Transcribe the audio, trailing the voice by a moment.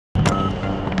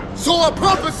So I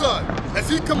prophesied as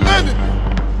he commanded me,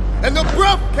 and the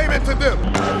breath came into them,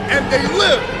 and they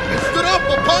lived and stood up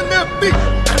upon their feet,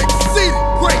 an exceeding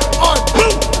great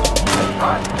army.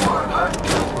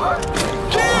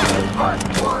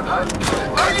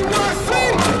 Are you want to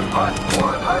see?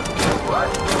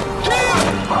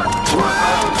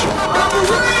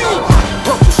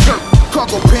 Purple shirt,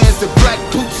 cargo pants, and black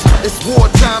boots. It's war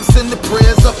time, send the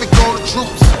prayers up and call the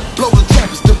troops. Blow the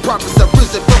trumpets, the prophets have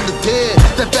risen from the dead.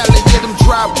 That valley of them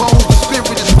dry bones, the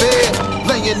spirit is fed.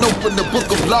 Laying open the book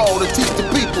of law to teach the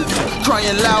people.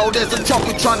 Crying loud as a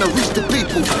trumpet trying to reach the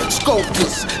people.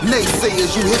 Scoffers,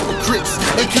 naysayers, you hypocrites.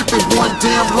 And keeping one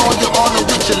damn law your honor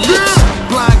with your lips.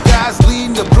 Blind guys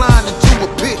leading the blind into a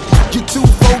pit. You're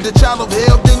twofold, the child of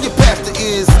hell, then your pastor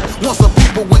is. Want some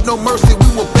people with no mercy, we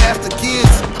will bastard kids.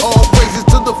 All praises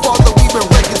to the Father, we've been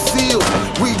reconciled.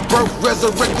 Rebirth,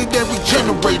 resurrected, and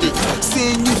regenerated.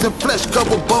 Sin using flesh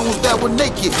cover bones that were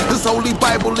naked. This holy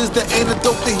Bible is the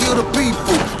antidote to heal the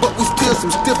people. But we still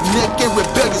some stiff-necked and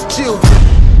rebellious children.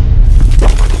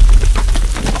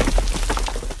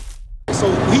 So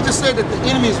he just said that the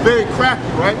enemy is very crafty,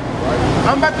 right?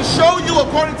 I'm about to show you,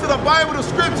 according to the Bible, the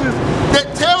scriptures,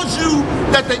 that tells you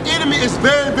that the enemy is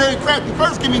very, very crafty.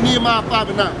 First, give me Nehemiah 5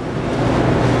 and 9.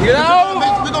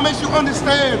 We're going to make you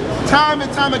understand time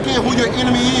and time again who your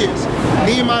enemy is.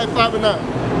 Nehemiah 5 and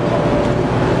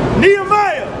 9.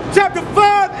 Nehemiah chapter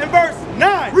 5 and verse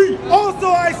 9. Read. Also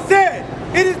I said,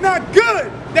 it is not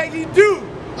good that ye do.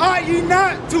 Are ye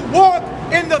not to walk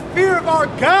in the fear of our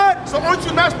God? So aren't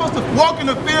you not supposed to walk in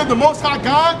the fear of the Most High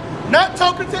God? Not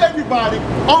talking to everybody,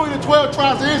 only the 12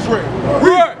 tribes of Israel.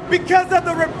 Right. Because of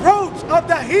the reproach of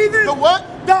the heathen. The what?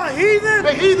 The heathen.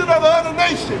 The heathen of the other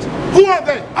nations. Who are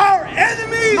they? Our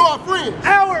enemies. No, our friends.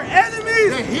 Our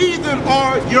enemies. The heathen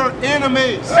are your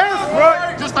enemies. That's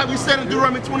right. Just like we said in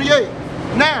Deuteronomy 28.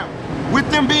 Now, with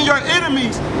them being your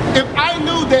enemies, if I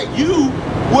knew that you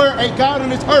were a God on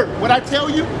this earth, would I tell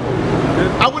you?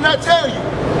 I would not tell you.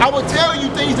 I would tell you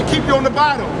things to keep you on the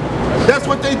bottom. That's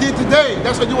what they did today.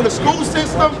 That's what they do in the school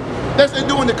system. That's what they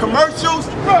do in the commercials.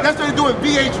 That's what they do in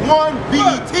VH1,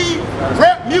 BET,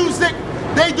 rap music.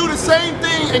 They do the same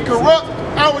thing and corrupt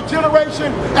our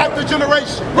generation after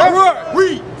generation. Right.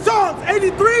 Read. Psalms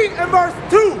 83 and verse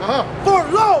 2. For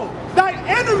lo, thy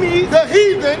enemies, the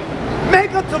heathen,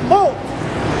 make a tumult.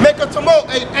 Make a tumult,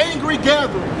 an angry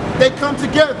gathering. They come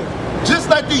together. Just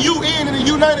like the UN and the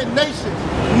United Nations,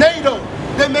 NATO,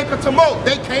 they make a tumult.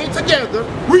 They came together.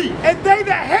 Read. And they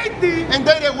that hate thee. And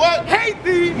they that what? Hate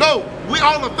thee. No, we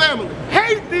all a family.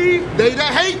 Hate thee. They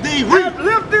that hate thee. Read. Have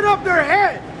lifted up their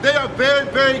head. They are very,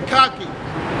 very cocky.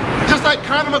 Just like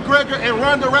Conor McGregor and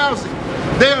Ronda Rousey.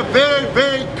 They are very,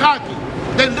 very cocky.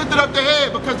 They lifted up their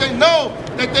head because they know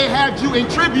that they have you in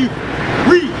tribute.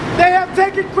 Read. They have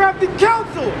taken crafty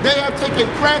counsel. They have taken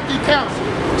crafty counsel.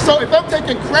 So if I'm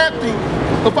taking crafty,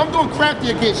 if I'm doing crafty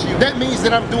against you, that means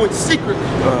that I'm doing secretly.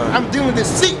 I'm dealing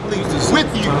deceitfully with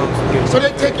you. So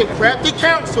they're taking crafty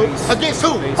counsel against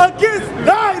who? Against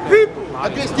thy people.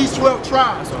 Against these 12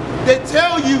 tribes. They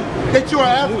tell you that you are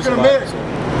African American.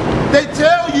 They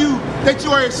tell you that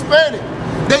you are Hispanic.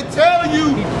 They tell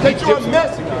you that you are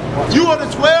Mexican. You are the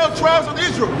 12 tribes of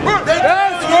Israel. They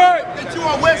tell you that you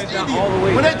are West Indian,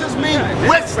 when that just means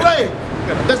West slave.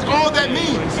 That's all that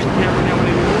means.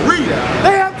 Read.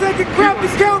 They have taken crafty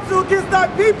counsel against thy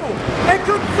people and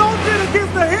consulted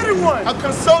against the hidden ones.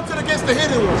 Consulted against the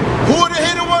hidden ones. Who are the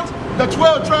hidden ones? The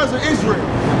 12 tribes of Israel.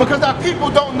 Because our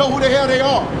people don't know who the hell they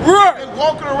are. Right. They're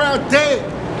walking around dead.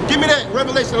 Give me that,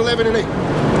 Revelation 11 and 8.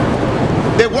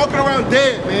 They're walking around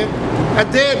dead, man. A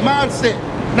dead mindset.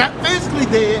 Not physically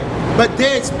dead, but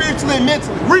dead spiritually and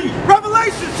mentally. Read.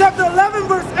 Revelation chapter 11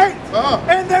 verse 8.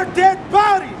 And their dead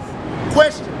bodies.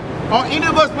 Question. Are any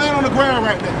of us laying on the ground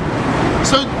right now?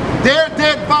 So their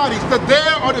dead bodies,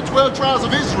 there are the 12 tribes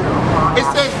of Israel. It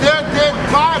says their dead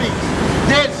bodies,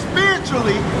 dead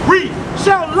spiritually, read.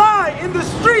 Shall lie in the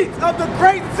streets of the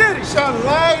great city. Shall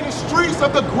lie in the streets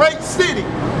of the great city.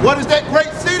 What is that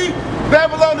great city?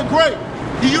 Babylon the Great.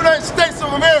 The United States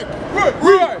of America. Right.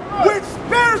 Which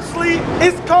spiritually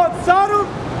is called Sodom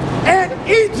and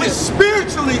Egypt. Which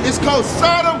spiritually is called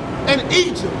Sodom and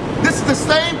Egypt. This is the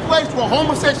same place where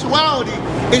homosexuality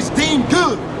is deemed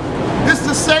good. This is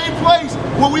the same place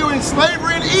where we were in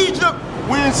slavery in Egypt.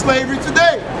 We're in slavery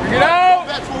today.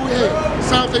 That's what we have.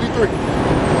 Psalms 83.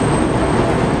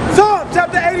 Psalm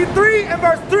chapter 83 and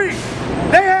verse 3.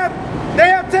 They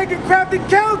have taken crafty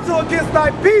counsel against thy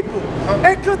people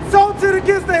and consulted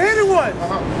against the hidden ones.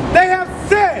 They have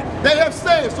said. They have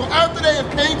said. So after they have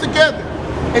came together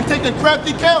and taking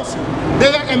crafty counsel.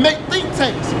 And make think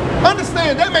tanks.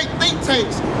 Understand, they make think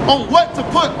tanks on what to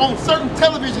put on certain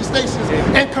television stations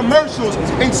and commercials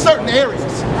in certain areas.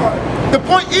 The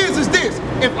point is this: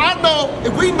 if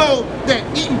we know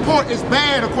that eating pork is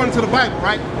bad according to the Bible,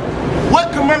 right?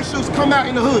 What commercials come out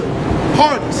in the hood?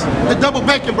 Hardee's, the double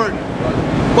bacon burger.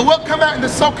 But what come out in the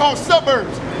so-called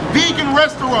suburbs? Vegan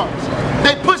restaurants.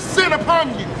 They put sin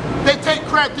upon you. They take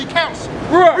crafty counsel.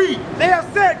 Right. They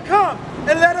have said, come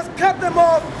and let us cut them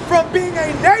off from being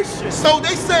a nation. So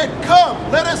they said, come,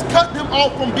 let us cut them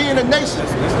off from being a nation.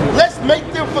 Let's make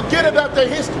them forget about their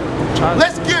history.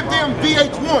 Let's give them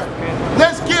VH1.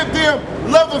 Let's give them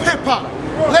love of hip hop.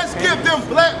 Let's give them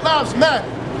Black Lives Matter.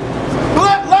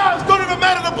 Black lives don't even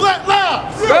matter to Black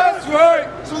lives. That's right.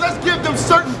 So let's give them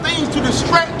certain things to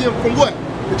distract them from what?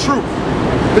 The truth.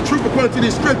 The truth according to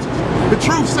these scriptures. The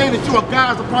truth saying that you are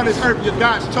gods upon this earth, you're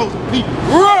God's chosen people.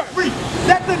 Right. Free.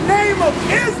 That the name of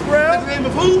Israel. That's the name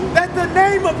of who? That the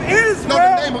name of Israel. No,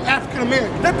 the name of African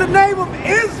American. That the name of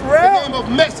Israel. The name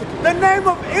of Mexican. The name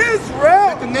of Israel.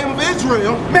 That the name of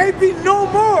Israel may be no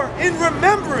more in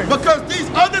remembrance. Because these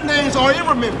other names are in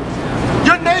remembrance.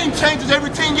 Your name changes every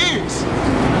 10 years.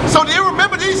 So do you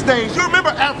remember these names? You remember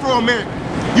Afro-American.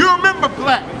 You remember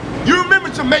Black. You remember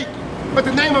Jamaican. But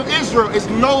the name of Israel is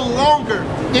no longer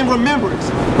in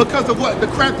remembrance because of what? The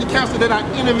crafty counsel that our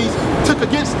enemies took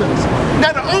against us.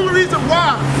 Now the only reason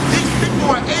why these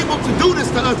people are able to do this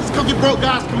to us is because we broke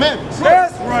God's commandments.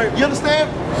 That's right. You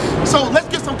understand? So let's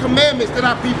get some commandments that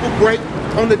our people break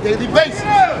on a daily basis.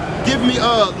 Give me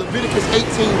Leviticus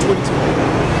 18:22.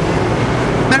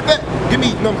 Matter of fact, give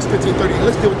me Numbers 15:38.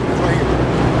 Let's deal with this right here.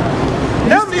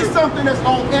 You see something that's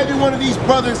on every one of these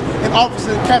brothers and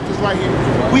officers and captains right here.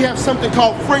 We have something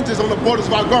called fringes on the borders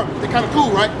of our garments. They're kind of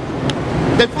cool, right?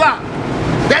 They fly.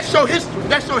 That's your history.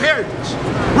 That's your heritage.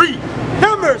 Read.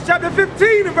 Numbers chapter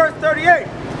 15 and verse 38.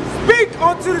 Speak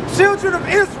unto the children of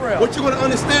Israel. What you're going to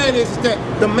understand is that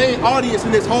the main audience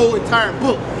in this whole entire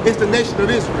book is the nation of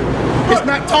Israel. It's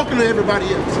not talking to everybody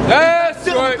else. That's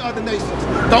dealing with the other nations.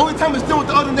 The only time it's dealing with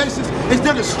the other nations is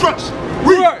their destruction.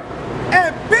 Read. Right.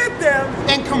 And bid them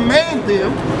and command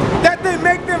them that they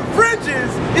make them fringes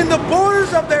in the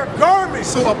borders of their garments.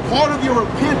 So a part of your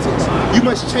repentance, you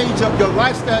must change up your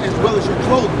lifestyle as well as your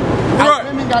clothing. Right.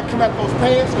 Our women got to come out those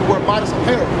pants and wear modest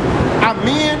apparel. Our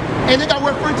men, and they got to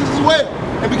wear fringes as well.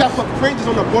 And we got to put fringes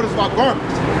on the borders of our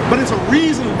garments. But it's a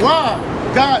reason why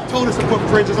God told us to put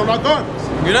fringes on our garments.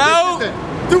 You know?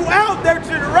 Throughout their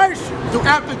generations.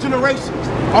 Throughout the generations.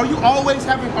 Are we always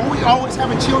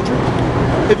having children?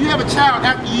 If you have a child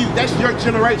after you, that's your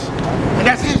generation. And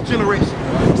that's his generation.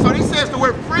 So he says to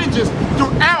wear fringes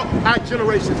throughout our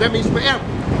generations. That means forever.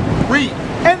 Read.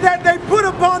 And that they put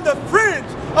upon the fringe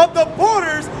of the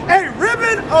borders a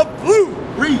ribbon of blue.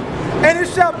 Read. And it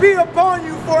shall be upon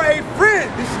you for a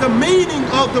fringe. This is the meaning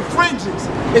of the fringes.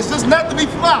 It's just not to be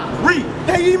fly. Read.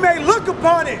 That ye may look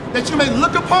upon it. That you may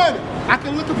look upon it. I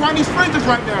can look upon these fringes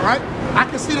right now, right? I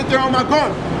can see that they're on my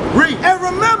garment. Read. And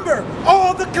remember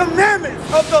all the commandments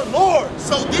of the Lord.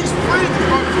 So these fringes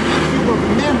are to make you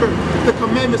remember the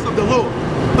commandments of the Lord.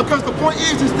 Because the point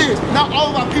is this, not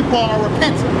all of our people are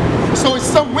repentant. So it's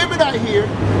some women out here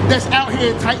that's out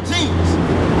here in tight jeans.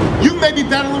 You may be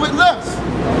battling with lust,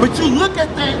 but you look at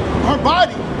her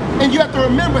body, and you have to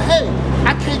remember, hey,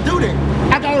 I can't do that.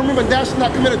 I gotta remember thou shalt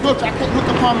not commit adultery. I can't look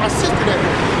upon my sister that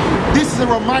way. This is a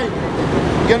reminder.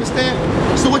 You understand?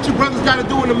 So what you brothers got to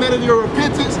do in the matter of your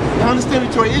repentance and understand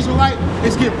that you're an Israelite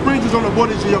is get fringes on the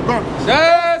borders of your garments.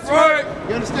 That's right.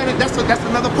 You understand it? That's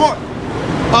another part.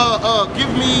 Give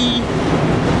me,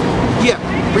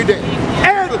 read that.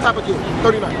 And the top again,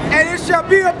 39. And it shall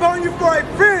be upon you for a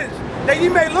fringe, that ye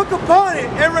may look upon it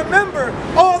and remember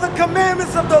all the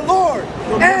commandments of the Lord.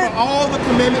 Remember all the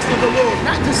commandments of the Lord,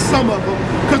 not just some of them,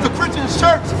 because the Christian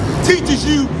church teaches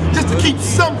you just to keep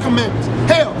some commandments.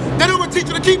 Hell, they don't even teach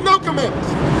you to keep no commandments.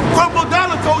 Crumble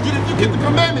Dollar told you that if you keep the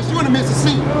commandments, you're in the midst of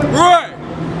sin. Right.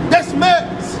 That's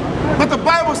madness. But the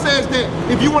Bible says that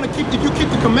if you keep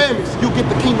the commandments, you'll get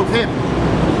the kingdom of heaven.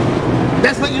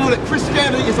 That's letting you know that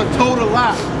Christianity is a total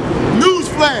lie.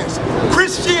 Newsflash,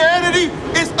 Christianity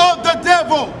is of the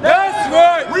devil. That's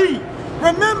right. Read.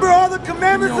 Remember all the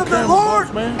commandments of the Lord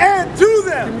and do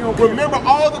them. Remember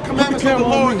all the commandments of the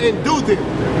Lord and do them.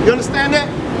 You understand that?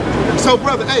 So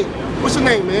brother, hey, what's your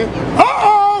name, man?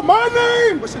 My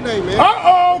name? What's your name,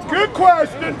 man? Good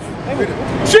question.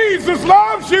 Jesus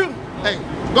loves you. Hey,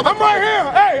 go back. I'm right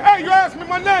here. Hey, you asked me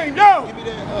my name, yo. Give me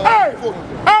that, 40.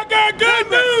 I got good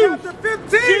news. Chapter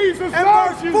 15 Jesus and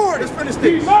verse 40. Let's finish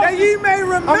this. That ye may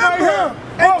remember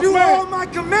and do all my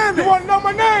commandments. You want to know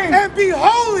my name? And be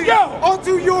holy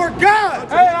unto your God.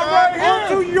 Hey, I'm right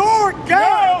here. Unto your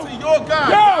God. Unto your God.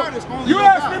 God is only you your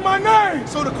asked God. me my name.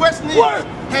 So the question is, What?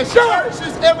 has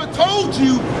churches ever told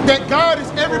you that God is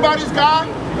everybody's God?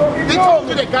 They told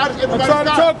you that God is everybody's God.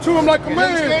 I'm trying to talk to him like a man. You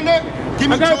understand that? Give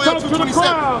me Joel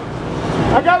 2:27.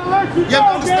 I gotta let you know,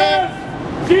 understand?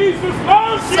 Jesus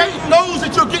loves you. Satan knows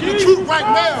that you're getting the truth right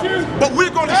now, but we're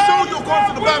going to show you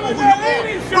according to the Bible who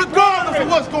you are, regardless of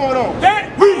what's going on.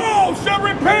 That all shall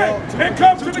repent and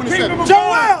come to the kingdom of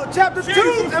Joel God. chapter 2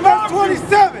 and verse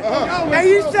 27. And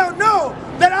ye shall know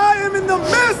that I am in the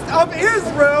midst of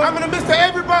Israel. I'm in the midst of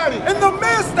everybody. In the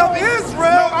midst of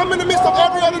Israel. No, I'm in the midst of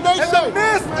every other nation. In the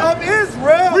midst of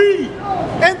Israel. Read.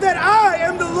 And that I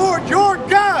am the Lord your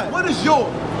God. What is your?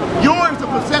 Your is a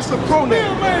possessive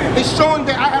pronoun. It's showing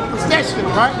that I have possession,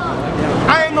 right?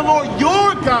 I am the Lord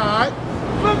your God.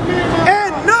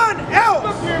 And none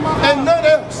else. And none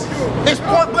else. It's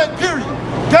point blank, period.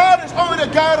 God is only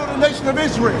the God of the nation of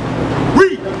Israel.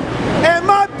 Read. And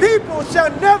my people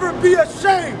shall never be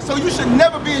ashamed. So you should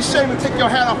never be ashamed to take your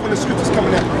hat off when the scripture's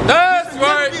coming out. That's You should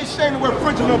never be ashamed to wear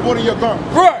fringes on board of your garment.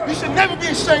 Right. You should never be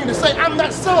ashamed to say, I'm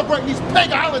not celebrating these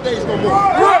pagan holidays no more.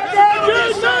 Right. You should never be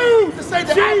ashamed to say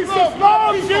that Jesus I love my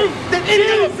loves people you. than any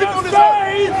other people on this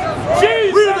earth. Read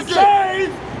it Jesus again.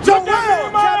 saves. Joel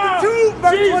chapter 2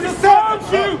 verse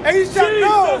 27. And ye shall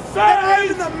know that I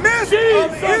am in the midst of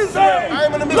Israel. I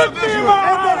am in the midst of Israel.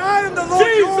 And that I am the Lord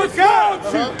your God.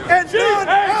 And none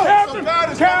else. So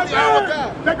God is only our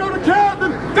God. They go to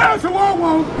Captain. That's who I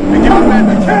want. And y'all at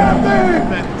the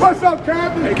Captain. What's up,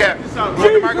 Captain? Hey, Captain.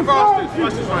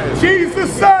 Jesus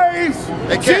saves.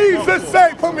 Jesus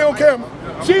saves. Put me on camera.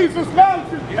 Jesus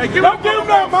loves you. Hey, don't give him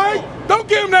that mic. Don't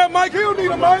give him that mic. He don't need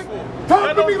a mic.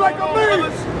 Talk to me like a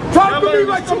man. Talk to me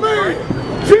like a man.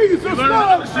 Jesus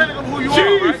loves you.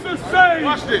 Jesus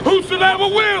saves. Whosoever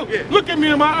will. Look at me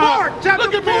in my eyes. Mark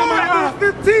chapter 4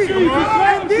 verse 15.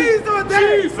 And these are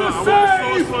they. Jesus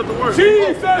saves.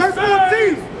 Jesus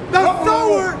saves. The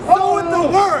sower soweth the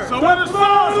word. So what is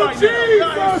sows right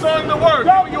now? He's sowing the word.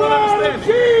 You don't understand it.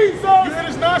 You hear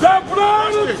this nonsense? The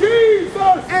blood of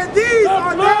Jesus. And these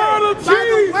are they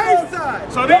by the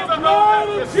wayside. So these are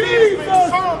the seeds being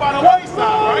sown by the wayside,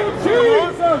 right?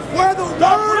 Where the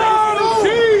word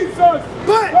is sown.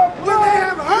 But when they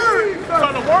have heard, So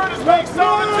the word is being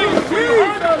sown into you. When you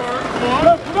heard the word,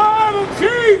 the blood of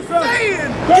Jesus.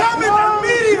 Satan coming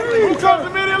immediately. Who comes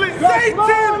immediately? Satan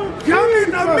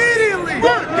coming immediately.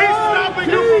 He's stopping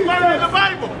you from learning the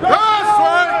Bible. That's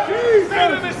right.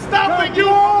 Satan is stopping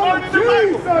you from learning the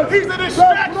Bible. He's a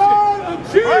distraction.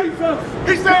 Right?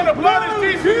 He's saying the blood of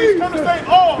Jesus. He's trying to say,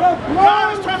 oh,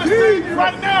 God is trying to save you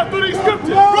right now through these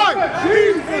scriptures. Right.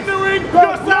 He's hindering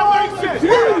your salvation.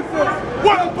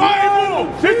 What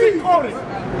Bible is he quoting?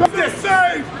 This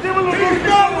saved. Give him a little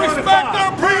no respect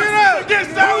our prayer. Get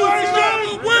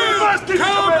salvation.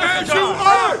 Come as you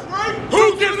are.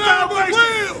 Who gets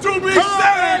salvation? To be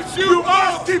saved, you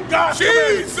must keep God's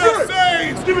Jesus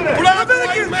saves. Black,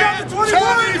 white man,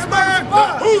 Chinese man,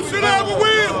 whosoever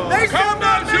will. They shall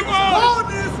not make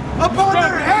boldness upon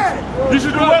their head. You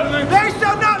should do what? They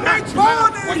shall not make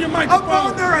boldness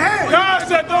upon their head. God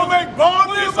said don't make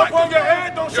boldness upon your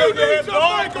head. Don't shake your head.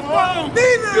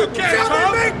 Neither shall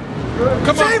they make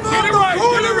shave off the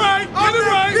corner of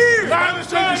their beard. God is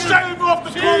saying shave off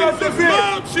the corner of the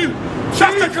beard.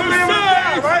 That's the commandment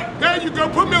of God, right? There you go.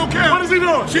 Put me on camera. What is he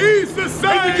doing? Jesus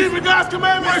says. Is he keeping God's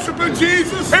commandments? Worshiping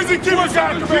Jesus. Is he keeping God's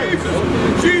commandments?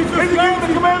 Jesus. Is he keeping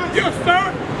the commandments? Yes,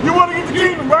 sir. You want to get the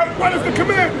kingdom, right? What is the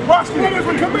commandment? Watch me. What is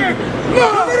the commandment?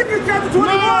 Leviticus chapter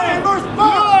 21 and verse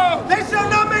 5. They shall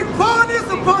not make boldness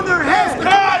upon their head.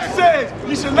 God says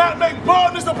you should not make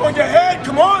baldness upon your head.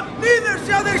 Come on. Neither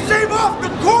shall they shave off the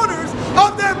corners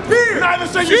of their beard. Neither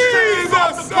shall you shave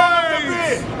off the corner of your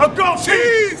beard. A goat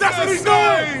cheese. That's what he's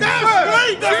doing. That's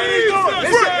right. That's what he's doing.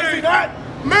 Is he not?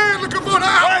 Man looking for the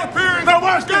outward appearance. Now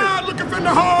watch this. God looking for the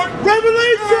heart.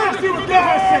 Revelation. See what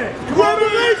God said.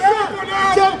 Revelation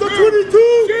chapter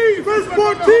 22 verse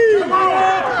 14.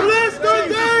 Bless the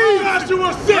day.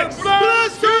 Joshua 6.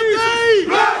 Bless the day.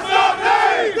 Bless the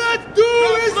day. That do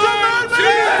his commandments.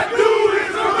 That do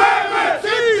his commandments.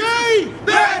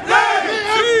 That day.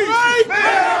 They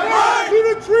have right to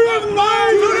the tree of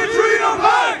life. To the tree of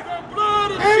life.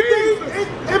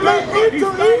 And may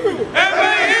enter in. And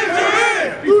may enter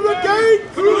in. Through the gate.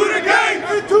 Through the gate.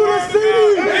 Into the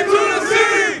city. Into the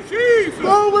city. Jesus.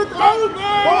 Go without.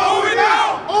 Go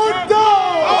without. On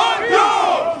dog. On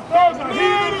dog. Those are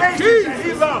heathen nations that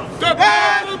he loves. The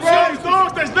blood of Jesus.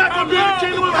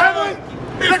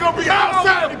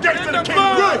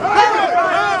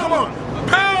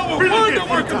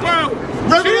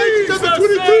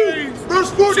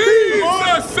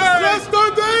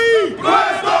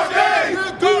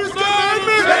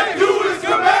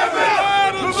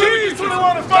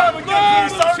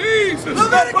 Jesus.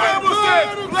 The Bible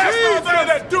says, bless all they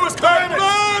that do his commandments.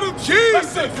 The blood of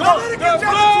Jesus. The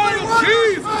blood of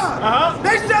Jesus.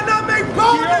 They shall not make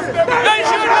boldness. They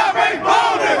shall not make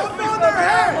boldness upon their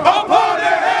head. upon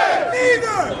their head.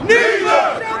 Neither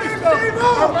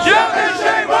shall they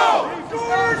shave off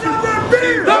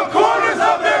the corners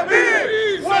of their beard.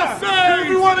 If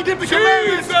you want to keep the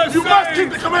commandments, you must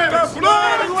keep the commandments. The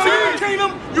blood of Jesus.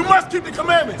 Kingdom, you must keep the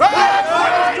commandments.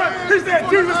 He said,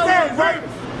 Jesus said, right?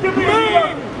 Give me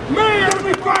give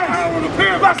me Christ.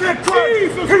 I said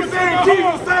Christ. He said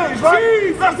Jesus saves,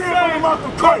 right? That's the mouth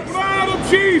of Christ. The blood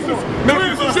of Jesus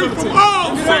cleanses you from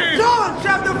all sin. John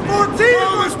chapter 14.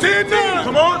 Romans 10:9.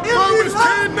 Come on. Romans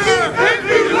 10:9.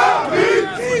 If you love me,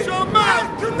 keep my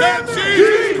commandments.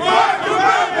 Keep my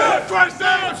commandments. Christ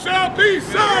thou shalt be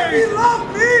saved. If you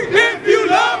love me, If you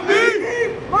love me,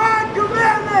 keep my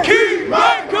commandments. keep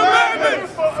my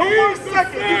commandments.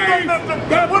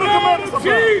 The blood of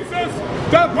Jesus.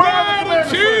 The blood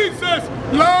of Jesus.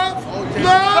 Love.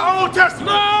 The Old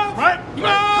Testament. Love. Right?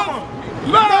 Love.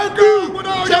 Love God with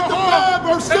all your Chapter 5, heart.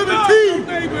 verse 17.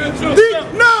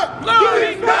 Think not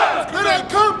that I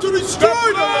come to destroy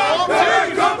the law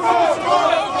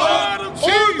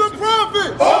or the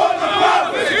prophets.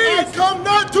 I come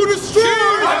not to destroy,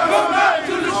 but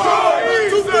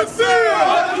to fulfill.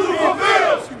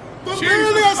 But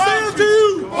verily I say unto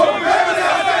you,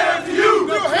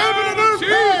 till heaven and earth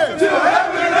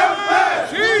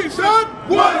pass, Jesus.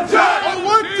 one jot or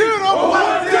one tittle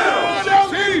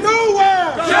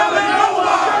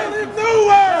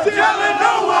shall in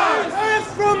no wise pass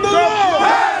from the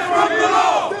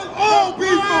law till all be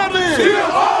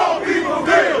fulfilled.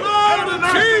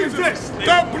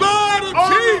 The blood of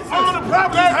Jesus. The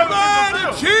blood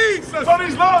of Jesus. So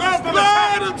these laws are The still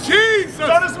blood of Jesus.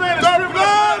 So this man is The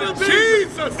blood of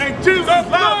Jesus. And Jesus The is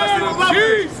blood of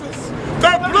Jesus.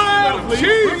 The blood of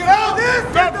Jesus.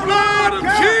 The blood of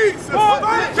Jesus.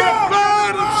 The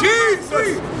blood of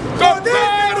Jesus. The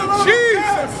blood of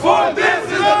Jesus. For this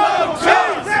is the blood of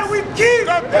Jesus. that we keep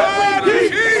The blood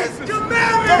of Jesus.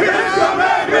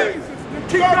 commandments.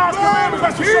 Keep God's commandments.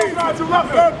 That's to show God you love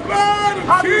him. The blood of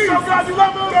How do you Jesus. show God you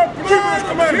love him? The Keep his blood of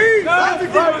commandments. Jesus. How's he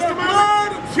keeping his The commandments?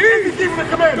 blood of Is he Jesus. keeping the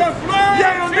commandments? The blood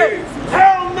Yeah, of or nay? Jesus.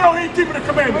 Hell no, he ain't keeping the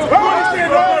commandments. What is saying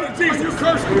the blood of Jesus? Are you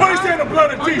cursing What is God? saying the blood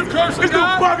of Are you Jesus? cursing This dude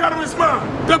God? bug out of his mind.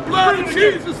 The blood of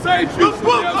Jesus saves you The from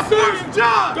book your of sin. 1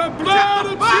 John, The blood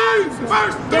of Jesus.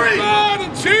 verse The 3. blood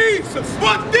of Jesus.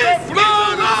 For this The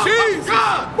blood is the of love Jesus. of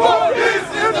God. For this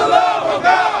is the love of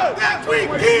God. That we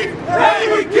keep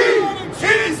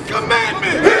his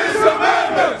commandments. His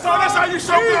commandments. So that's how you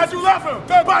show God you love him.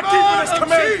 The By blood keeping his of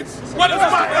commandments. Jesus. What is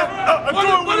his commandment?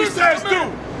 Doing what he is says his do.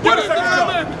 commandment? What What is is his Second John?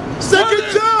 commandment?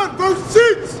 2 John, verse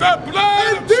 6. The blood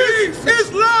And of this Jesus.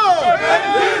 is love,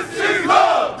 And this is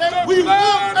love. that we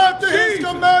walk after his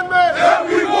commandments.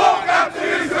 We walk after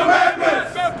his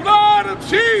commandments. The blood of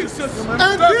Jesus.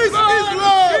 And this is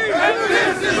love, And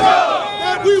this is love.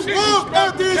 that we walk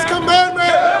after his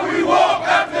commandments. We walk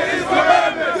after his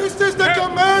commandments. This is the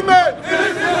commandment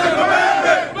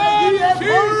ye have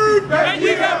heard And ye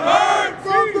have heard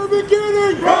from the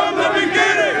beginning. from the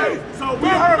beginning. So we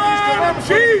heard these commandments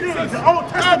from the beginning, the Old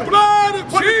The Testament. blood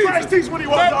of What did Christ Jesus. teach when he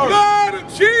The walked the earth? blood of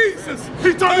Jesus.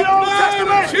 He told The the Old blood of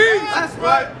Testament. Jesus. That's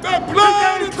right. The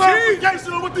blood He of gave Jesus.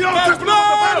 clarification on what the Old The Testament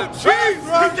blood was of about.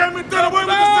 Jesus. He came and did away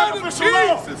with the blood of sacrificial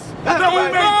law. Jesus. That The way,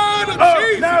 blood of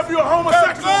Jesus. now if you're a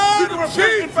homosexual, The blood you can of repent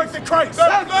Jesus. and faith in Christ. The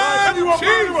That's blood right. If you a of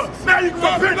murderer, Jesus. now you can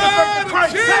The repent and blood faith in of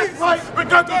Christ. Jesus. That's right.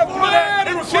 Because The before that, blood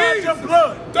it of required your Jesus.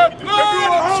 blood. The If you blood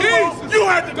were a of homo, Jesus. you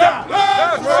had to The die. blood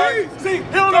That's of right. Jesus. See, he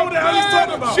don't know what the hell he's blood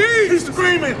talking of about. Jesus. He's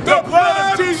screaming, The the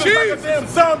blood of Jesus, like a Jesus. damn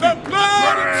zombie. The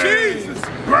blood of Jesus.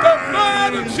 The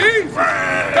blood of Jesus.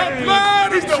 The blood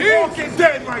of He's the Jesus. walking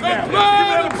dead right The now.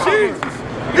 blood of Jesus.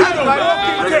 He's the The blood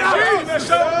walking of dead. Jesus.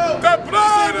 The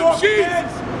blood of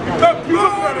Jesus. The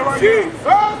blood of Jesus.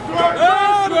 The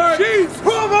blood of Jesus.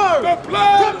 Proverbs The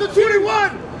blood chapter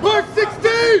 21, verse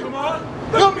 16.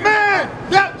 The man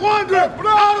that wandereth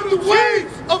out of the ways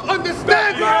of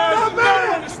understanding. The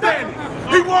man understanding.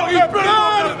 He won't. He better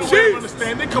walk out of the way of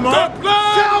understanding. Come on. The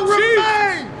blood Shall of Jesus.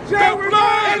 remain The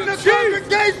blood in the of Jesus.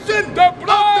 congregation The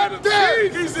blood of of the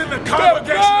dead. Jesus. He's in the The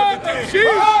congregation blood of the of dead.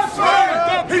 Jesus. That's right.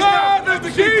 The He's blood not of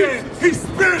physically dead. Jesus. He's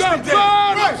spiritually The dead.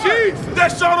 blood of Right. Jesus.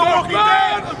 That's Sean the The Walking blood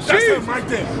Dead. of That's Jesus. him right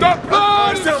there. The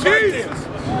blood That's of him right Jesus. there.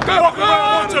 The Walk around,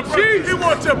 blood want your of brain. Jesus. He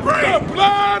wants your brain. The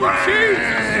blood of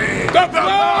Jesus. The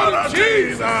blood of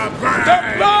Jesus.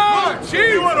 The blood of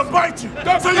He want to bite you.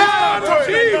 So you stop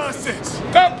talking that nonsense.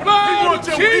 The blood of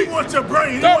Jesus. He wants your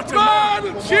brain. He The wants your blood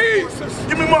mind. of Jesus.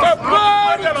 Give me more. The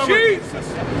blood of Jesus.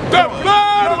 The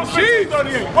blood of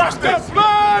Jesus. Watch The this.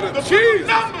 blood of Jesus.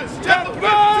 Numbers The chapter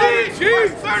blood of 15,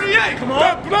 Jesus. verse 38. Come The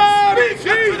on. blood of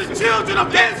Speak unto the Jesus. children of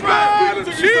The Israel. blood of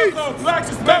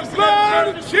Jesus. The blood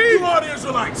of You Jesus. are the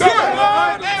Israelites. The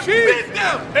blood of And Jesus. bid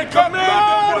them And The command blood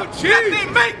them of what? that they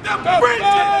Jesus. make them The blood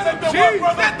bridges. of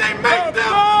Jesus. That they make The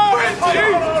them blood of bridges.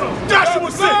 Jesus.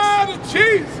 Joshua The 6. blood of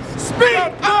Jesus. Speak The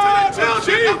unto blood the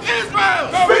children of Israel.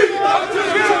 Speak unto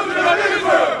the children of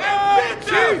Israel.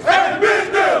 And bid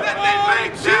them that they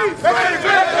make them bridges.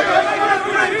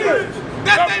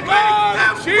 That they make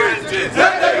them bridges.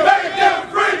 That they make them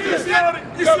bridges.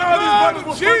 You see all these brothers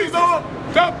with fringes on?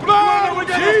 The blood We of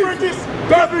got no Jesus. fringes. The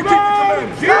Because we keep the blood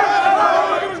of commandments. Jesus.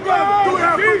 Do we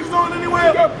have fringes on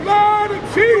anywhere? The blood of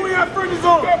Do we Jesus. have fringes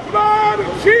on? The blood of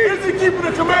Is Jesus. he keeping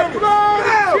the commandments? blood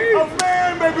of A Jesus.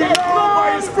 man may be The known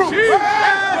by his blood fruit. of Jesus.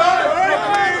 A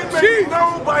man may be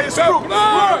known by his The fruit.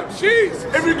 blood of Jesus.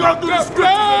 If you go through the The blood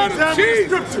scriptures of and examine the Jesus.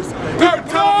 scriptures, you The can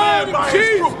tell a blood man by of his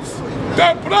Jesus. fruits.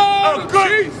 The blood A of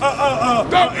good, Jesus.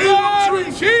 The an evil blood tree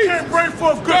of Jesus. can't bring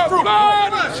forth good The fruit.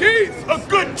 blood of Jesus. A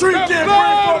good tree The can't bring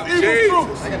blood forth of evil Jesus.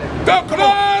 fruits. The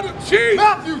blood of Jesus.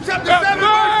 Matthew chapter The 7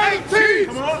 blood verse of 18. Jesus.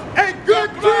 Come on. A good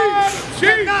The blood tree of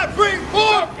Jesus. cannot bring The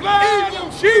forth blood evil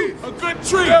of Jesus. A good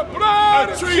tree. The blood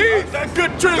A of tree. Jesus. That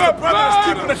good tree is The the brother that's blood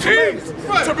keeping the of Jesus.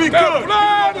 commandments. To be The good.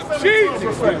 blood of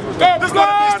Jesus. The This blood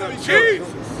life of needs to be good.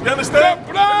 Jesus. You understand?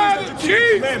 The blood It means that of you keep the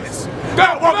Jesus. commandments. The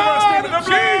Not walk around blood screaming, of the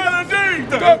blood of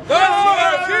Jesus. The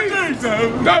blood of Jesus.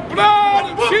 The blood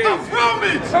of Book Jesus. of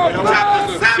Romans, The blood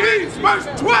chapter of 7, Jesus. verse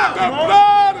The 12.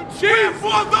 blood of Jesus.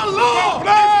 For the law The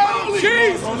blood is of holy,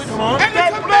 Jesus. Come on. and the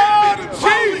The blood of commandment is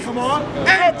holy, Jesus. Come on.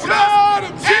 and The blood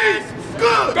of just Jesus. and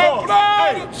good. The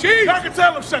blood of Jesus. Y'all can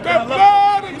tell him shut The down.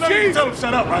 blood You of know you can tell him Jesus.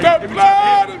 shut up, right? The If you try to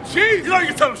blood hit him. of Jesus. You know you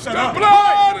can tell him shut The up.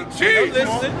 blood of Jesus.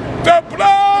 The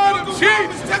blood of Romans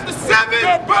Jesus. chapter 7,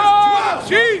 The verse blood of 12.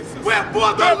 Jesus.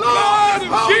 Wherefore the The law blood is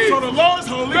of holy, Jesus. So the law is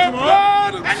holy. The Come on.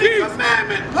 blood of and the Jesus.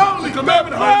 commandment holy, The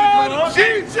Commandment blood holy. of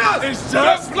Jesus. just. It's The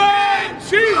just. blood of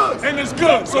Jesus. And it's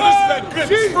good. So this is that good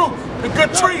fruit, the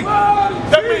good tree.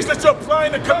 That means that you're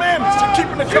applying the commandments. You're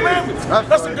keeping the commandments.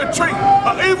 That's a good tree.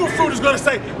 An evil fruit is going to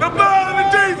say, the blood of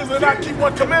Jesus, and I keep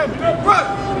one commandment. Right.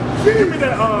 Give me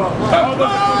that,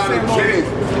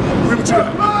 Read what you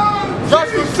got.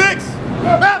 Joshua 6.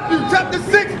 Matthew chapter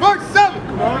 6 verse 7.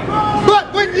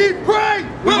 But when ye pray,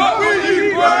 But when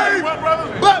ye pray, What,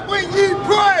 brother? but when ye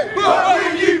pray,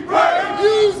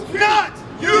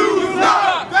 use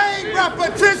not vain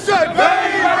repetition. The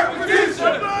blood of Jesus.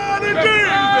 The blood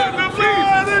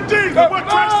of Jesus. What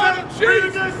Christ said? Read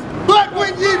it again. But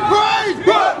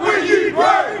when ye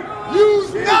pray,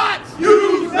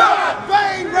 use not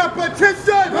vain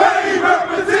repetition.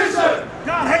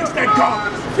 God hates that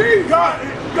garbage.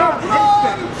 God hates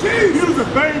that. Use a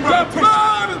vain repetition.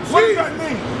 blood of What does Jesus. that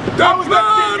mean? The How is that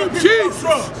blood getting of people on Jesus.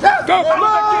 drugs? The How is that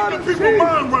blood getting of people's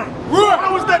mind right?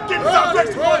 How is that getting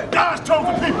subjects to God's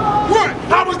chosen people?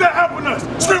 How is that helping us?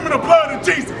 Screaming the blood of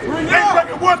Jesus. Ain't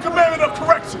breaking one commandment of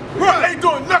correction. Ain't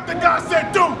doing nothing God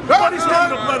said do, but he's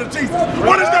screaming the blood of Jesus.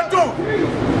 What is that doing?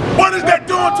 What is that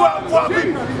doing to our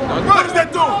people? What is that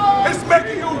doing? It's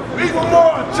making you even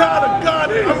more a child of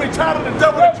God. I mean, child of the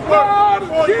devil that you were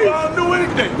before you all knew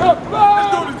anything. This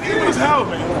dude is evil as hell,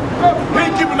 man. He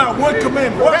ain't keeping out one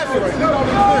commandment. What's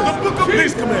the book of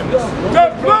these commandments? The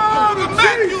blood of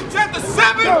Matthew chapter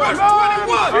 7, verse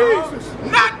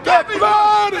 21. Not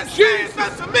everyone that says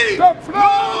unto me,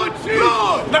 Lord,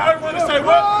 Lord, Now everyone say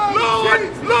what? Lord,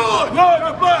 Lord, Lord,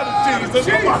 the blood of Jesus.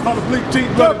 I call the bleak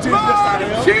teeth, blood of Jesus. That's how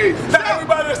they are. Now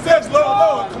everybody that says Lord,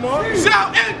 Lord, come on. shall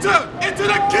enter into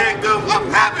the kingdom of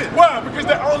heaven. Why? Because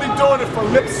they're only doing it for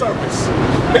lip service.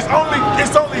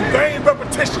 It's only vain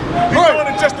repetition. You're doing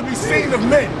it just to be seen of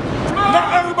men.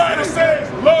 Not everybody that says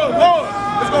Lord, Lord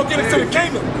is going to get into the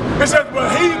kingdom. It says, but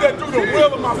he that do the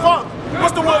will of my Father.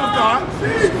 What's the will of God?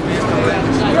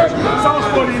 Psalms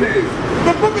 48.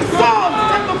 The book of Psalms,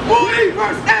 chapter 40,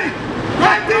 verse 8.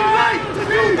 I delight to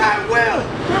do thy will,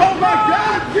 oh my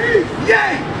God.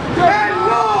 Yea, thy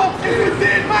law is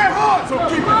within my heart. So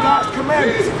keeping God's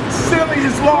commandments, sealing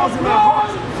his laws in our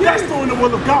hearts, that's doing the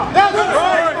will of God. That's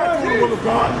right. That's doing the will of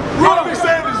God. All we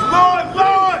saying is, Lord,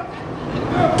 Lord.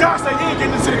 God said you ain't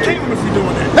getting into the kingdom if you're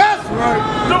doing that. That's right.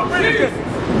 Don't read it.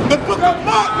 The book of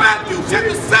Mark, Matthew,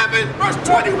 chapter 7, verse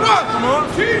 21.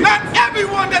 Not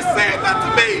everyone that saith unto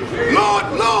me, Lord,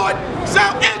 Lord,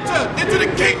 shall enter into the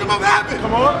kingdom of heaven.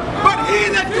 Come on. But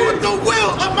he that doeth the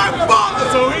will of my Father,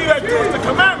 So he that does the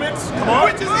commandments, come on.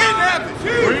 which is in heaven.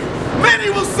 Read. Many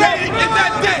will say in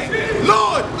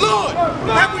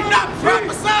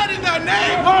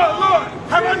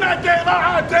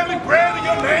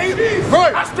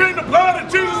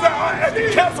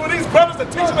for these brothers that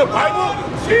teaching the Bible?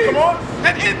 Come on.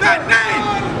 And in thy name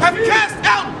have cast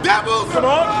out devils. Come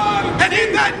on. And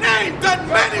in thy name done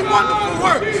many wonderful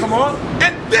works. Come on.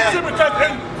 And then, See, because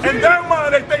in their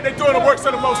mind they think they're doing the works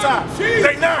of the Most High.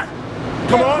 They not.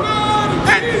 Come on.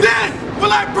 and then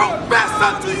will I profess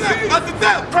unto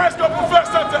them. Christ gonna profess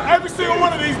unto every single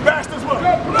one of these bastards. What?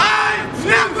 I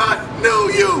never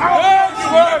knew you.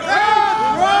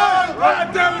 My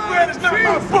daily bread is not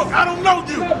my book. I don't know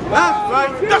you. That's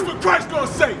right. That's what Christ gonna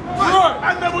say.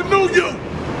 I never knew you.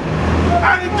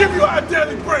 I didn't give you our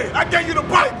daily bread. I gave you the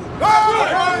Bible.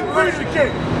 Praise the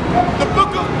King. The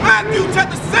book of Matthew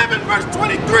chapter 7 verse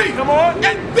 23. Come on.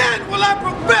 And then will I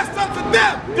profess unto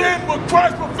them. Then will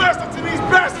Christ profess unto these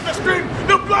bastards that scream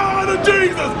the blood of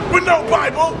Jesus with no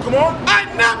Bible. Come on. I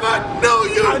never knew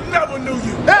you. I never knew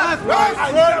you. That's right.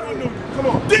 I never knew you. Come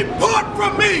on. Depart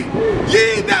from me,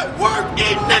 ye that work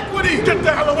iniquity. Get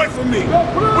the hell away from me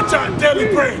with your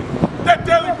daily bread. That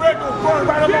daily bread gonna burn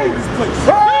right all over this place.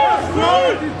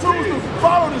 If you choose to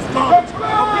follow this garbage,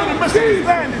 I'm being a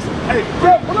miscellaneous. Hey,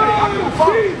 I can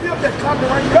follow. Feel that clapping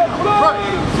right now. Right.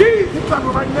 He's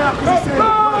clapping right now because he's saying the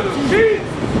blood of Jesus.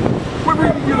 We're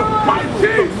reading you the Bible,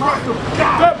 the mouth of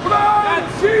God. The blood of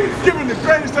Jesus. Giving the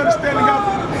greatest understanding of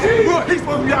it. Look, he's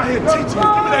supposed to be out here teaching.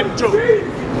 Give me that joke.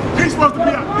 He's supposed to be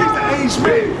out, he's the aged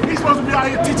man. He's supposed to be out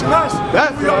here teaching us.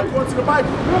 We all go to the Bible.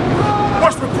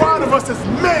 What's required of us as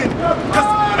men,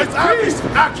 because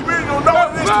our community don't know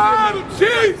what it is to be a man.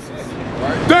 Jesus.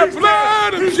 The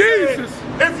blood of Jesus.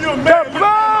 If you're a man, the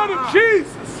blood of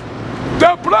Jesus.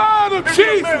 The blood of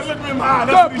Jesus. Look me in my eye.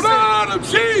 The blood of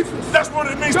Jesus. That's what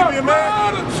it means to be a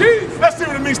man. The blood of Jesus. Let's see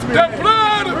what it means to be a man. The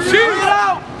blood of Jesus.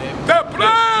 The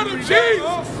blood of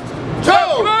Jesus.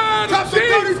 Job chapter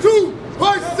 32,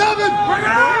 verse 7.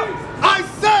 I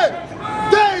said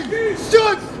they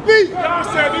should speak. God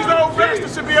said these old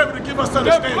bastards should be able to give us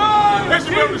understanding. They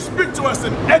should be able to speak to us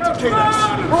and educate us.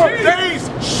 They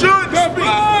should speak. The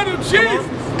blood of Jesus.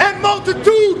 And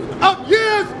multitude of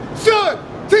years should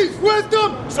teach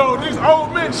wisdom. So these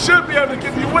old men should be able to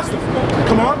give you wisdom.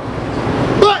 Come on.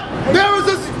 But there is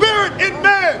a spirit in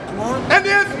man, and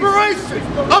the inspiration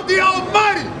of the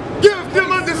Almighty gives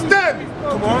them understanding.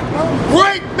 Come on.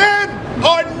 Great men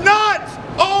are not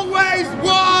always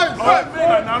wise. Old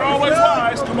men are not always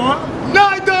wise. Come on.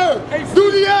 Neither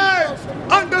do the aged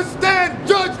understand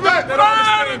judgment. They don't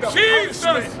understand the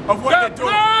punishment of what they're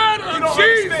doing. You don't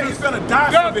understand he's gonna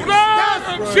die for this. The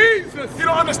blood of Jesus. You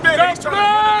don't understand that he's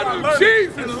trying to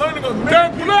learn and learning of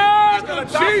many people. He's gonna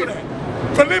die for that.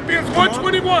 Philippians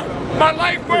 1:21, my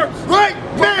life verse. Great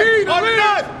men are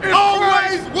not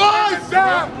always wise.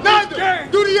 Neither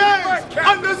do the aged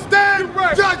understand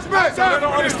judgment. They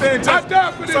don't understand I judgment.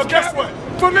 died for this. So guess what?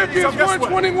 Philippians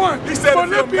 1:21. He said,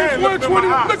 Philippians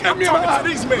 1:21. Look at me.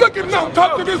 Look at me.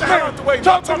 Talk to this man.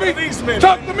 Talk to me. Talk to me.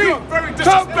 Talk to me.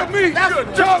 Talk to me.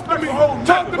 Talk to me.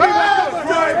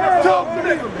 Talk to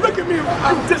me. Look at me.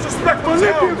 I'm disrespectful.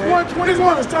 Philippians 1:21. These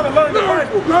brothers trying to learn the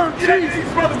Bible. Learn Jesus.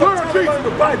 These brothers are trying to learn the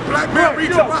Bible. Black man, read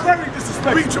your Bible. Very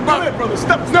disrespectful. Read your Bible. Brother,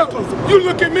 step No, closer. you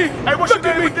look at me. Hey, what's Look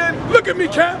your at name me. again? Look at me,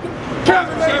 Captain.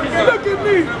 Captain, look at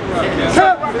me.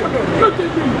 Captain, look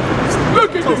at me.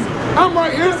 Look at me. I'm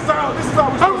right here.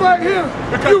 I'm right here.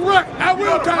 You're right. I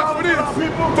will die for this.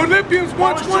 Philippians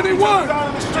 1:21.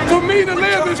 For me to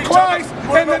live is Christ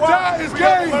and to die is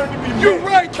gain. You're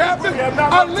right, Captain.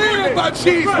 I live by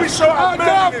Jesus. I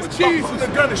die for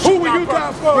Jesus. Who will you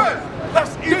die for?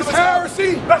 This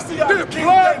heresy, their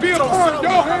blood be upon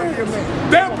your hands.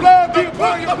 Their blood be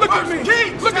upon your. Look at me.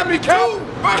 Look at me, Captain.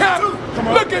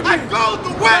 Captain, look at me. I go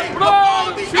the way of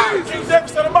all the earth.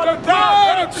 The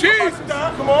blood of Jesus.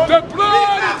 The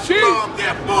blood of Jesus.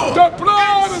 The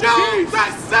blood of Jesus.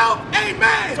 Thyself,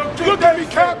 amen. Look at me,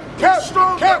 Captain.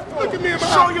 Captain, look at me in my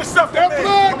Show eyes. yourself That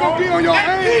blood gonna be on your And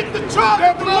hands. keep the charge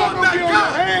That of the blood Lord gonna be thy on your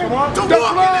God. hands. To The walk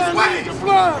in blood, his ways. the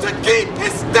blood. To keep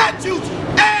his statutes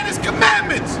and his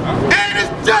commandments and his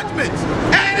judgments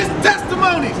and his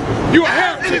testimonies. You a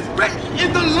as it is heretic. written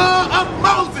in the law of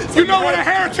Moses. You know what a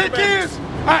heretic is?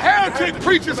 A heretic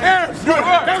preaches heresy.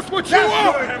 That's what you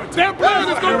are. That blood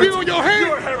is going to be on your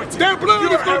hands. That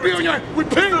blood is going to be on your hands.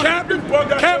 Repent, Captain.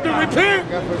 Captain,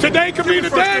 repent. Today could be the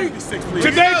day.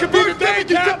 Today could be the day,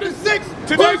 Captain.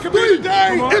 Today could be the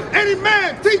day. If any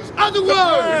man teach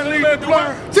otherwise,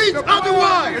 teach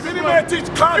otherwise, If any man teach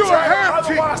You're a contrary, heretic.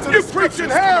 otherwise to You're the preaching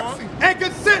scriptures, come on. heresy. and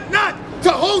consent not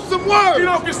to wholesome words. You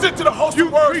don't consent to the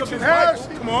wholesome words of his Bible.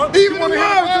 Come on. Even the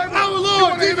words of our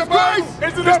Lord Jesus Christ.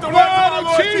 Isn't this the words of our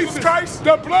Lord Jesus Christ?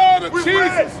 The blood of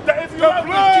Jesus. The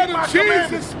blood of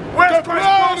Jesus. Where's The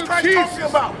blood of Christ Jesus. talking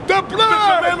about? The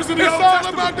blood. It's all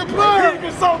about the blood.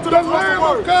 The Lamb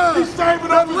of God. He's saving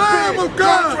the Lamb of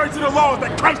God. Contrary to the laws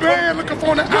that Christ Man looking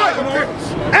for the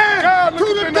evidence. And to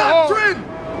the doctrine,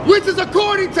 which is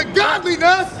according to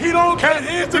godliness. He don't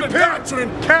adhere to the doctrine,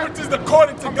 which is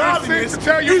according to godliness.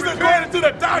 He's according to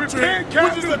the doctrine,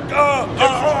 which is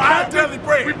our daily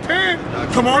bread. Repent.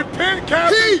 Come on. Repent,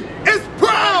 Captain. He is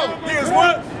proud. He is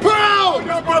what? Proud.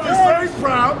 Your brother is very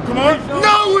proud. Come on.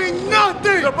 Knowing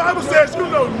nothing. The Bible says you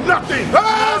know nothing.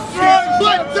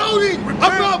 But doting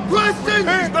about questions.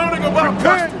 He's doting about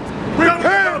questions.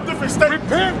 Repent. Different statements.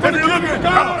 Repent. If you're looking at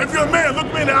God, if you're a man,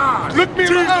 look me in the eyes. Look me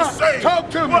in the eyes. Saved. Talk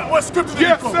to me. What scripture did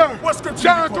you quote? Yes, sir. What scripture?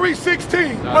 John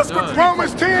 3:16. What scripture?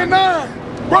 Romans 10:9.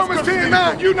 Romans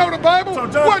 10:9. You know the Bible. So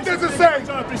John What does it say?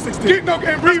 John 3:16.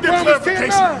 And read Romans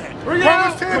 10:9.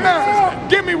 Romans 10:9.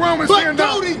 Give me Romans 10:9.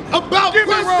 But doting about Give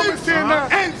me Romans questions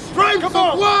 10:9. and stripes Come of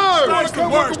on. words. Stripes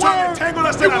of words. Trying to entangle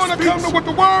us in You our want to speech. come with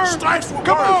the word? Stripes with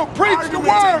Come words. on, preach the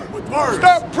Argumenting with word. words.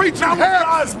 Stop preaching Not with heresy.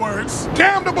 God's words.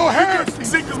 Damnable heresy.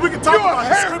 See, because we can talk You're a about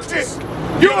the heretic. scriptures.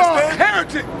 You are a understand?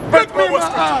 heretic. Look me in my What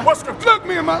scripture? eyes. What scripture? Look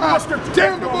me in my eyes. scripture?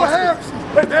 Damnable heresy.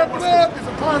 Their blood is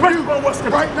upon you. What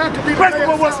scripture? Right now could be the Praise day the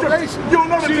Lord, of what scripture? salvation. You don't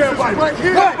know the Jesus damn Bible. right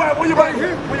here. Where you Right Bible?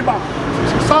 here. Where you Bible?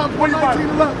 Psalm Where you Bible?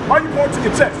 119:11. Why you going to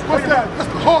your chest? What's that? That's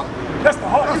the heart. That's the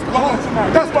heart. That's the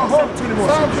heart. That's the heart.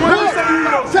 Psalm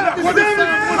 119. What is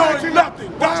that?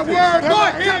 Nothing. Thy word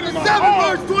Mark chapter 7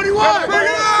 verse 21.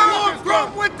 Lord,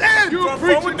 from within. You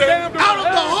preaching damnable Out of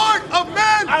the heart of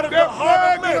man Out of the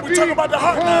heart of man. We're talking about the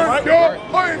heart now, right?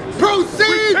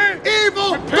 proceed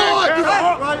evil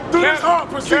thoughts. Through this heart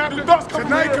proceed the thoughts come from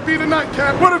Tonight here. could be the night,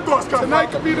 Captain. Where the thoughts come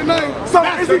Tonight from? could be the night. So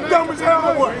is he dumb as hell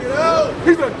or what?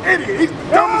 He's an idiot. He's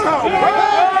dumb as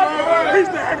hell. He's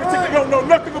the heretic that don't know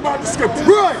nothing about the scriptures.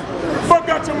 Right. Fuck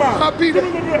out your mind. I'll be Give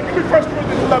me 1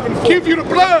 Corinthians 11:4. Give you the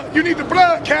blood. You need the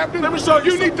blood, Captain. Let me show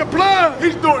you You need the blood.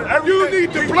 He's doing everything. You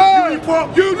need the blood. You eat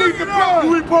pork. You need the blood.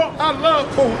 You eat pork. I love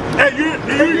pork. Hey, you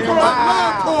eat pork.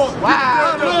 I love pork.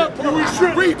 I love pork. You eat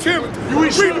shrimp. Read Timothy. You eat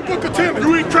Read shrimp. the book of Timothy.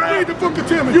 You eat crab. Read the book of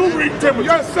Timothy. You read Timothy.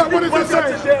 Yes, sir. What does it What's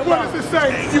that say? damn What mouth? does it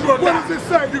say? You gonna What die. does it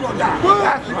say? You gonna die.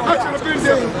 What? You I gonna should have die. been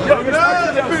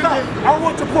dead. Stop. I don't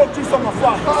want your pork juice on my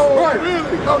fly. Oh,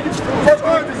 really? Oh, you First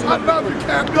Corinthians I love you,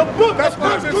 Captain. The book That's of why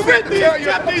I 1 just said to Corinthians tell you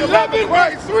chapter about 11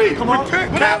 Christ. verse 3. Come on.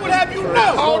 Repent, But I would have you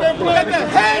know All that blood that the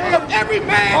is- head of every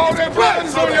man All is that blood Christ.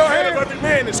 is So on the your head of head. every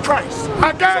man is Christ.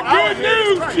 I got So our good head is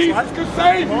news. Christ, Jesus right? can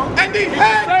save you. And the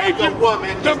head Save of the you.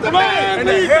 woman The is the blood man. And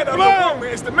the leads head the of the blood. woman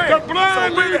is the man. The blood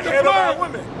So we're leads the the head of our blood.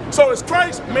 women. So it's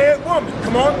Christ, man, woman.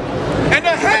 Come on. And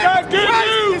the I head got of good Christ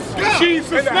news. is God.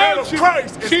 Jesus And the head loves of you.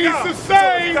 Christ is Jesus God. So it's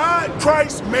saves. God,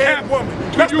 Christ, man,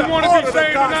 woman. Do That's you the want to order be that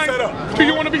saved God set tonight? up. Do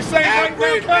you want to be saved right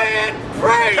Every now? man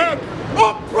pray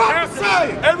or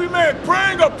prophesy. Every man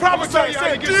praying or prophesying, how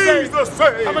you saying, get saved. Jesus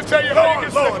saved. I'm going to tell you how you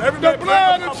get Lord, saved. every The man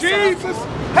blood praying or of prophesying. Jesus.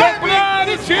 The blood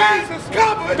of Jesus.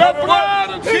 Covered. The blood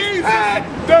of Jesus.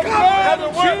 The blood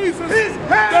of Jesus.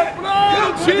 The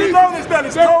blood of You Jesus. notice that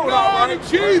it's The cold out, blood right?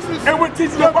 of Jesus. And we're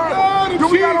teaching The the Bible. blood of Do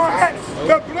we got our Jesus. hats?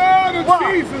 The blood of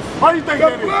Why? Jesus. Why do you think The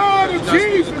that is? blood of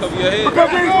Jesus. Because we ain't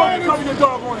supposed to cover your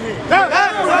doggone head.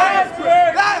 That's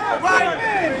right. That's right.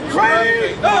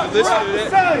 Pray or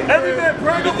prophesy. Every man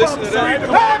praying or prophesying.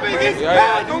 Having his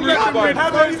head covered.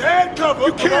 Having his head covered.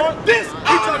 You can't.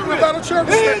 Dishonoring about a church.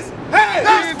 his head.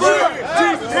 That's right.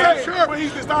 Jesus That's said, right. but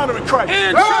he's dishonoring Christ.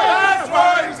 And That's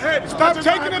why his head. Stop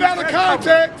taking it out of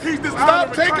context. He's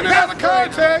Stop dishonoring taking it Christ. out of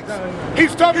context.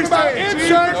 He's talking about saying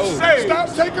insurance. Jesus saves.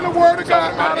 Stop taking the word of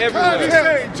God out of He's context.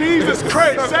 saying Jesus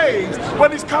Christ saves,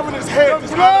 but he's covering his head.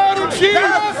 The blood of Jesus.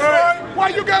 That's right. Why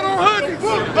you got on hoodies?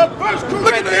 Of 1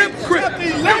 Corinthians chapter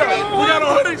We 11. got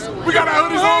our hoodies. We got our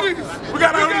hoodies on. We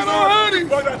got our hoodies on.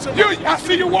 Hoodies. I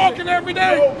see you walking every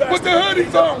day with the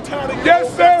hoodies on.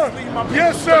 Yes, sir.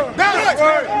 Yes, sir. That's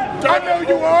right. I know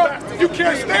you are. You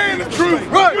can't stand the truth.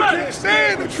 Right. You can't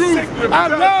stand the truth. I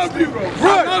love you.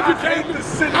 I love you, Caleb.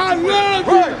 I love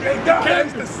you.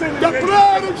 Caleb. The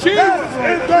blood of Jesus.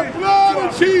 The blood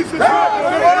of Jesus. The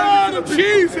blood of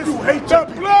Jesus.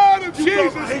 The blood of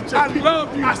Jesus. I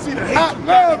love you. I see the hate. I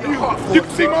love you. You can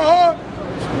see my heart.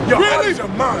 Your Really? heart is your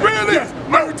mind. Really? Yes.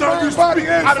 Every time you Body speak,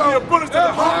 and out of soul. your abundance of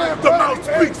the heart, the mouth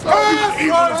speaks. He's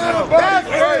evil as hell. That's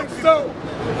right. So,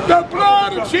 the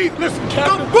blood of Jesus. Listen, The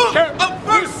Captain. book Captain, of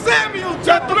 1 Samuel the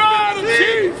chapter blood of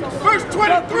 15, Jesus. verse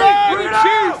 23. The blood of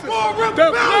Jesus. For The blood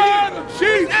rebellion of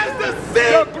Jesus. as the The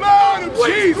sin blood of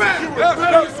Jesus. witchcraft.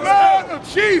 The blood of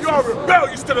Jesus. You are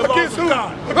rebellious to the laws Against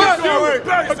against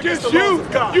who? Against you. You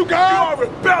God? You are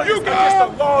rebellious against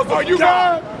the laws of God.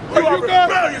 You are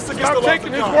rebellious against the laws of God. Stop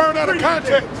taking his word out of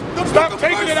context. Stop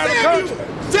taking it out of context.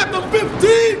 Chapter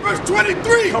 15, verse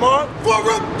 23. Come on. For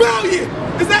rebellion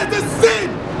is as the sin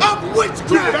of witchcraft.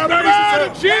 The blood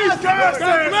of Jesus. The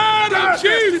blood of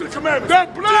Jesus. The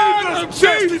blood of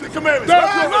Jesus. The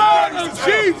blood of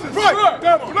Jesus.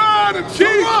 The blood of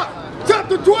Jesus.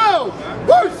 Chapter 12,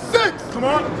 verse 6. Come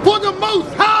on. For the Most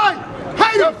High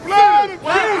hate The blood of sinners.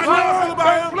 Jesus. How do you feel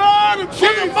about him? The blood of For the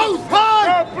Jesus. Most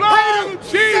High The blood hate of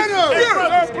Jesus. sinners. The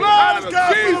How blood does of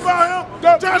God feel Jesus. about him?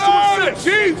 The Joshua blood of 6.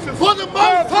 Jesus. For the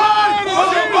Most High For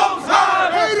the Most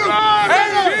High. hate The blood of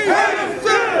sinners. Jesus.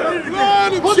 The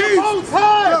blood of For the Jesus. Most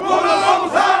High For the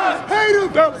Most High hate The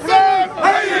blood of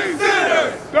hated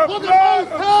sinners. The For the blood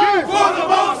Most of High Jesus. For the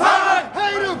Most High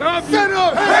hate Love you.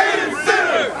 sinners. hated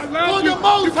sinners. I love For you. the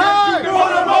Most High For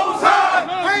the Most High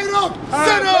hate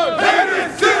sinners. hated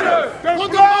sinners. For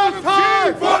the Most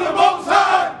High For the Most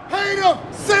High hate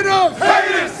sinners.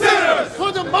 hated sinners.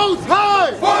 For the Most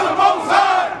High For the Most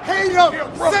High hate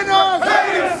sinners.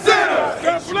 hated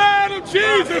sinners. The blood of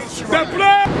Jesus. The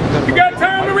blood. You got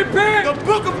time to repent. The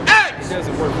book of Acts,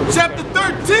 chapter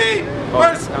 13,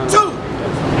 verse 2.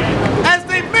 As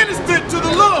they ministered to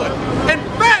the Lord and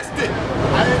fasted,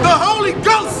 the Holy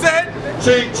Ghost said,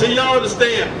 See, y'all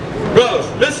understand. Brothers,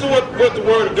 listen to what the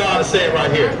word of God is saying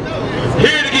right here.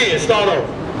 Hear it again, start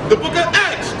over. the book of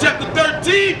Acts, chapter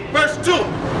 13, verse 2.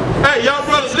 Hey, y'all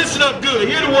brothers, listen up good.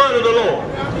 Hear the word of the Lord.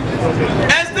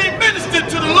 As they ministered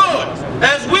to the Lord,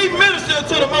 As we minister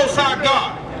to the Most High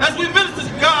God, as we minister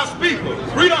to God's people,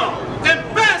 read on. and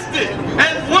fasted,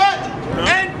 And what?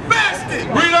 and fasted,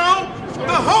 Read on.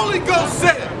 the Holy Ghost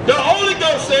said, The Holy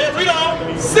Ghost said, read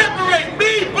on. separate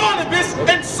me, Barnabas,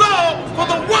 and Saul for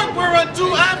the work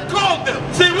whereunto I've called them.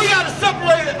 See, we got to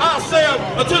separate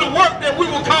ourselves to the work that we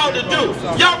were called to do.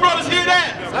 Y'all brothers hear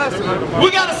that?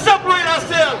 We got to separate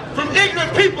ourselves from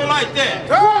ignorant people like that.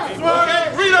 Okay,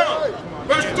 read on.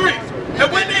 Verse 3. And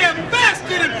when they had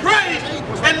fasted and prayed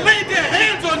and laid their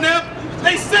hands on them,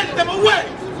 they sent them away.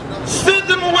 Send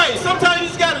them away. Sometimes you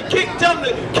just got to tell them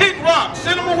to kick rocks.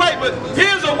 Send them away. But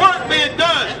here's a work being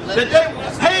done. That they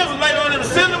hands are laid on them.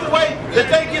 Send them away that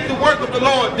they get the work of the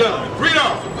Lord done. Read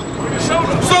on.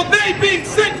 So they being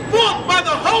sent forth by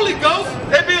the Holy Ghost,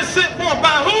 They being sent forth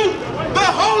by who? the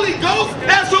Holy Ghost,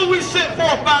 That's who we sent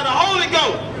forth by, the Holy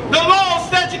Ghost. The law,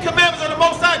 statute, commandments of the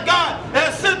Most High God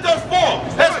has sent us forth,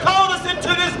 has called us into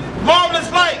this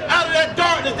marvelous light out of that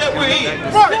darkness that we're in.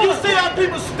 And you see how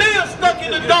people still stuck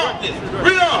in the darkness.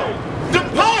 Read on.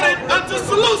 departed unto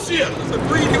Seleucia.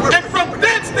 And from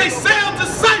thence they sailed to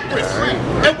Cyprus.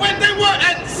 And when they were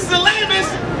at Elymas,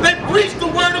 they preached the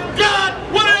word of God.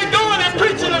 What are they doing? They're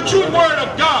preaching the true word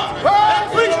of God. They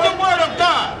preach the word of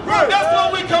God. That's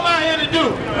what we come out here to do.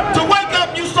 To wake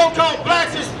up you so-called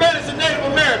blacks, Hispanics, and Native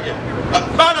Americans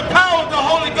by the power of the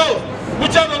Holy Ghost,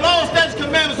 which are the law, statutes,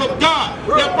 commandments of God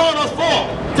that brought us forth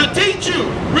to teach you.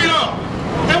 Read on.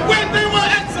 And when they were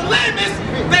at Elymas,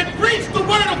 they preached the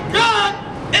word of God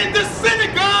in the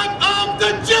synagogue of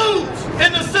the Jews.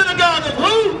 In the synagogue of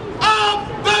who? Of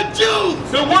the Jews.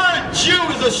 The word Jew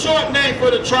is a short name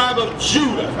for the tribe of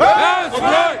Judah. That's Okay?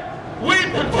 right. We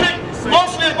predict,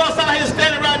 mostly of us out here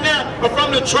standing right now are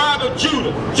from the tribe of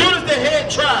Judah. Judah's the head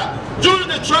tribe.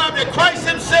 Judah's the tribe that Christ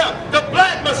himself, the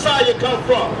black Messiah, come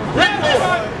from. Read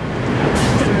forward.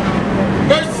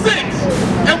 Verse 6.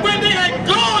 And when they had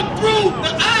gone through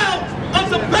the isle of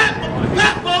the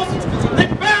Paphos, they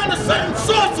found a certain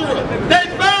sorcerer. They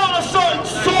found a certain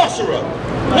sorcerer.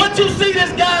 What you see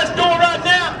this guy's doing right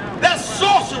now, that's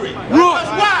sorcery.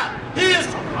 That's why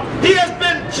he has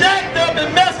been jacked up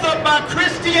and messed up by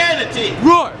Christianity.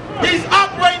 Right. He's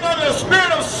operating under the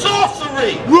spirit of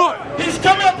sorcery. Right. He's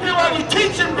coming up here while we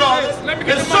teaching brothers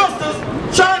and sisters,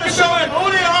 trying to show them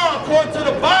who they are according to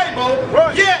the Bible,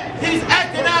 yet he's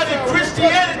acting out in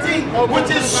Christianity, which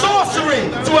is sorcery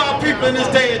to our people in this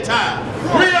day and time.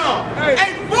 Read on. A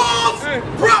false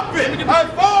prophet. A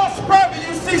false prophet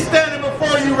you see standing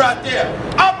before you right there,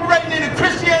 operating in the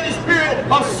Christianity spirit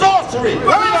of sorcery.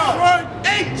 Read on.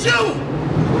 A Jew.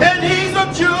 And he's a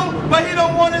Jew, but he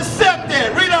don't want to accept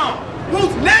that. Read on.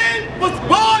 Whose name was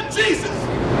Bar Jesus.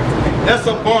 That's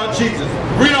a Bar Jesus.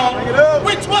 Read on.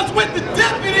 Which was with the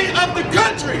deputy of the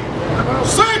country,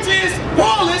 Sergius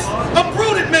Paulus, a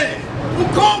prudent man, who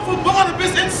called for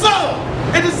Barnabas and Saul,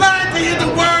 and desired to hear the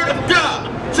word of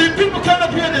God. See, people come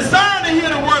up here desiring to hear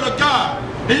the word of God.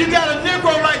 And you got a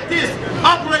Negro like this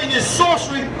operating in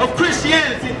sorcery of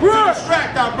Christianity to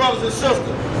distract our brothers and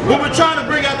sisters. When we're trying to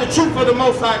bring out the truth of the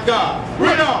Most High God.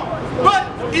 Read on. But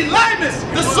Elymas,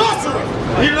 the sorcerer.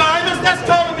 Elymas, that's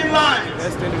calling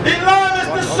Elymas. Elymas,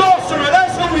 the sorcerer,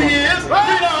 that's who he is.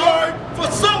 For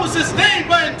so was his name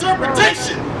by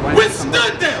interpretation,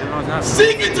 withstood them,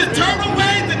 seeking to turn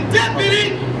away the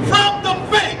deputy from the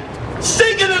faith.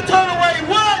 Seeking to turn away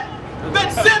what? The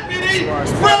deputy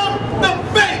from the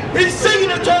faith. He's seeking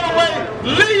to turn away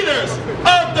leaders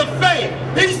of the faith.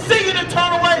 He's seeking to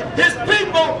turn away his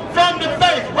people from the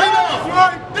faith. Read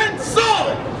on. Then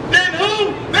Saul. Then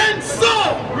who? Then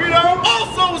Saul. Read on.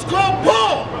 Also was called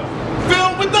Paul,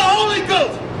 filled with the Holy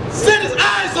Ghost. Set his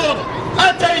eyes on him.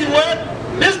 I tell you what,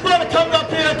 this brother comes up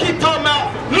here and keep talking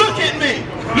about, look at me,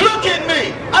 look at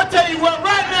me. I tell you what,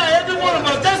 right now, every one of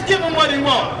us, let's give him what he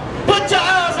wants. Put your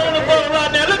eyes on the brother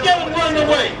right now. Look at him running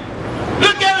away.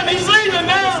 Look at him, he's leaving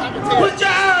now. Put your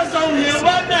eyes on him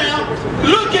right now.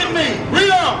 Look at me.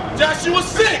 Read on. Joshua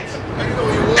 6.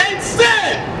 And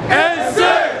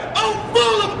said, oh,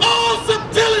 full of all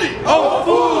subtlety. Oh,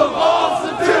 full of all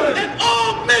subtlety. And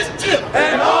all mischief.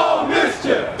 And all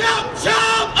mischief. Thou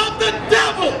child of the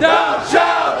devil. Thou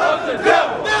child of the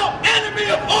devil. Thou enemy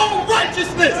of all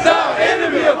righteousness. Thou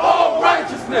enemy of all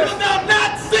righteousness. Will thou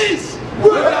not cease.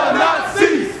 Will thou not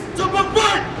cease. To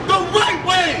pervert the right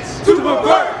ways. To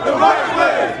pervert the right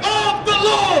ways. Of the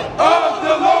Lord. Of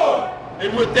the Lord.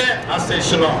 And with that, I say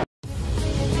shalom.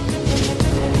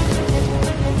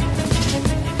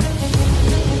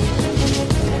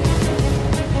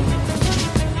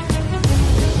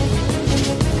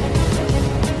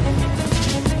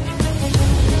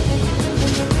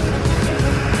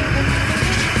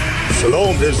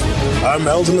 Shalom, Israel. I'm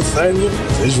Elder Nathaniel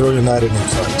of Israel United in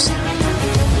Christ.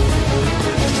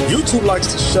 YouTube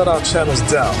likes to shut our channels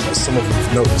down, as some of you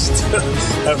have noticed,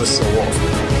 ever so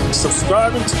often.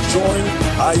 Subscribing to join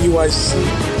IUIC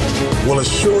will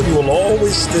assure you will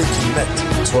always stay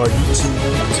connected to our YouTube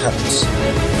accounts.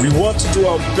 We want to do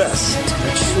our best to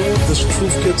make sure this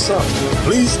truth gets out.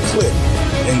 Please click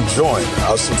and join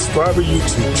our subscriber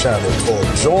YouTube channel called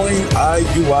Join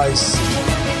IUIC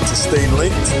to stay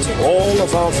linked to all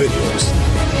of our videos.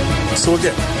 So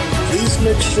again, please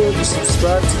make sure you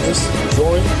subscribe to this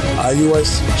Join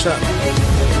IUIC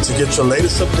channel to get your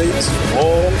latest updates from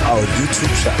all our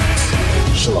YouTube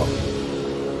channels. Shalom.